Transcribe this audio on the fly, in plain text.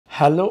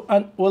Hello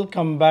and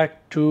welcome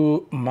back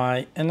to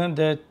my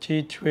another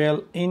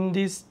tutorial. In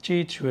this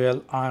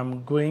tutorial I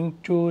am going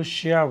to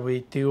share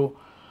with you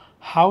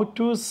how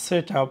to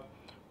set up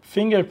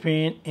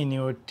fingerprint in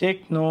your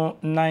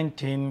Tecno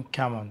 19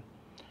 Camon.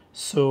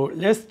 So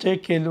let's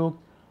take a look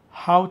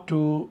how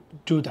to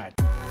do that.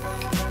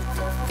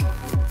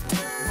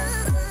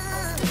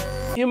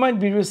 You might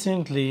be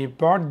recently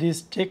bought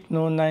this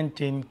Tecno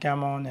 19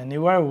 Camon and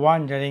you are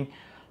wondering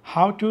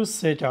how to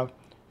set up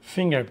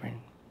fingerprint.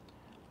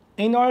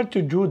 In order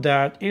to do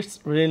that, it's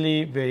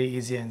really very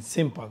easy and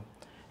simple.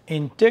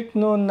 In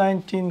Tecno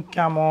 19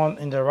 Camon,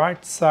 in the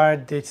right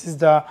side, this is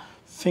the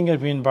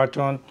fingerprint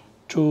button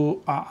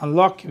to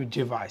unlock your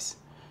device.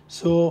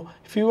 So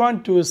if you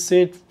want to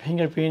set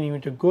fingerprint, you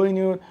need to go in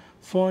your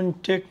phone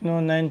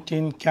Tecno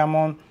 19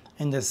 Camon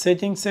in the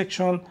settings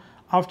section.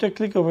 After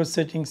click over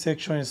settings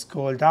section,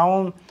 scroll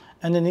down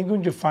and then you're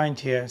going to find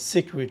here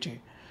security.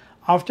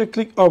 After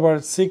click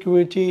over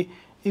security,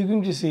 you're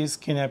going to see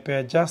screen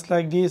appear just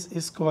like this.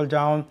 Scroll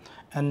down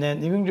and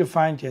then you're going to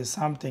find here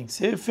something,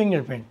 say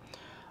fingerprint.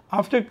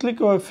 After click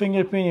over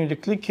fingerprint, you need to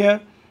click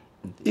here.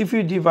 If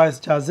your device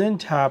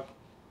doesn't have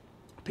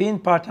pin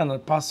pattern or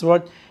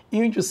password,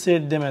 you need to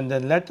set them and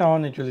then later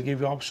on it will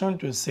give you option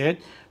to set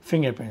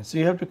fingerprint. So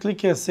you have to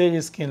click here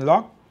set screen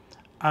lock.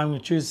 I'm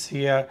going to choose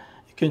here,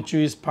 you can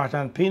choose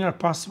pattern, pin or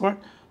password.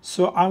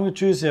 So I'm going to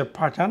choose a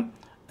pattern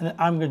and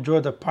I'm going to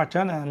draw the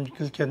pattern and I'm going to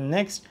click here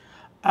next.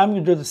 I'm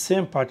going to do the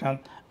same pattern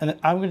and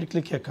I'm going to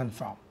click here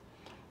confirm.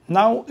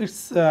 Now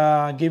it's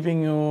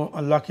giving you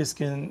a lock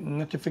screen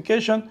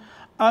notification.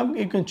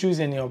 You can choose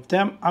any of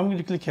them. I'm going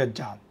to click here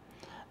done.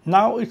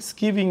 Now it's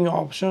giving you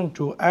option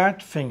to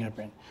add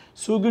fingerprint.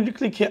 So we're going to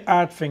click here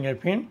add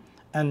fingerprint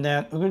and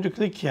then we're going to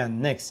click here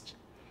next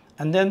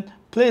and then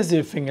place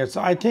your finger.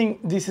 So I think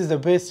this is the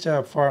best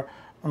for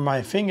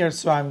my finger.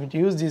 So I'm going to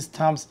use this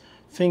thumb's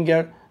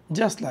finger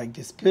just like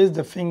this. Place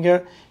the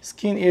finger,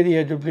 skin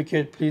area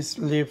duplicate, please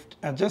lift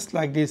just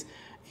like this.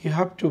 You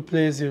have to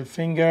place your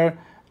finger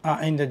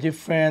in the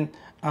different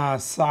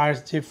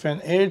sides,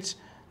 different edge,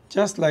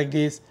 just like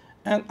this.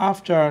 And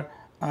after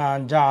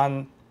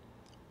done,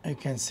 you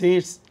can see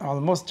it's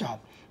almost done.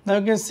 Now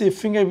you can see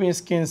fingerprint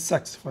skin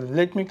successful.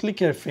 Let me click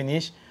here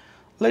finish.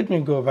 Let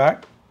me go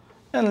back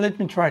and let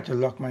me try to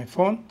lock my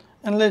phone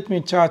and let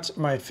me touch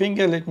my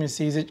finger. Let me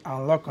see is it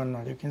unlock or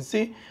not. You can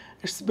see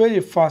it's very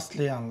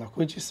fastly unlocked,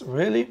 which is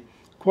really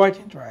quite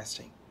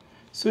interesting.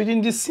 So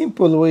in this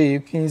simple way,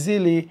 you can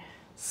easily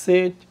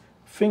set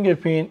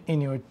fingerprint in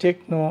your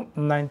Tecno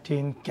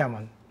 19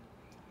 Camon.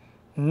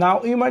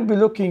 Now you might be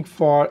looking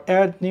for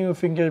add new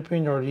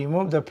fingerprint or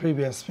remove the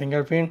previous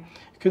fingerprint.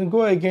 You can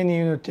go again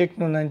in your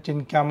Tecno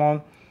 19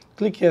 Camon,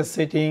 click here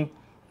setting,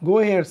 go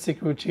here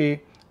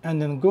security,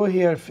 and then go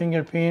here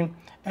fingerprint.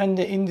 And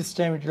in this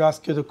time it will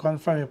ask you to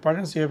confirm your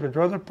pattern. So you have to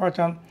draw the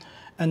pattern.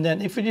 And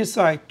then if you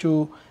decide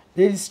to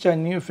register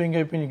new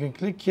fingerprint, you can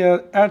click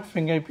here add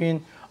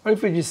fingerprint, or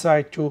if you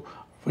decide to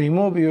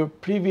remove your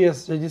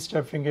previous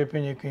registered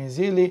fingerprint, you can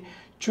easily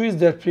choose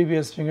that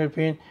previous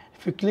fingerprint.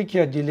 If you click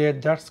here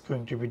delete, that's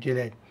going to be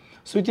delayed.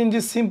 So in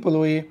this simple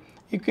way,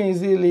 you can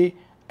easily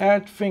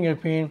add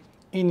fingerprint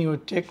in your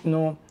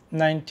Tecno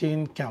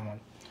 19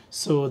 Camon.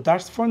 So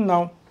that's for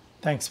now.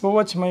 Thanks for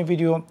watching my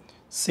video.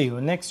 See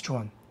you next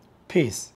one. Peace.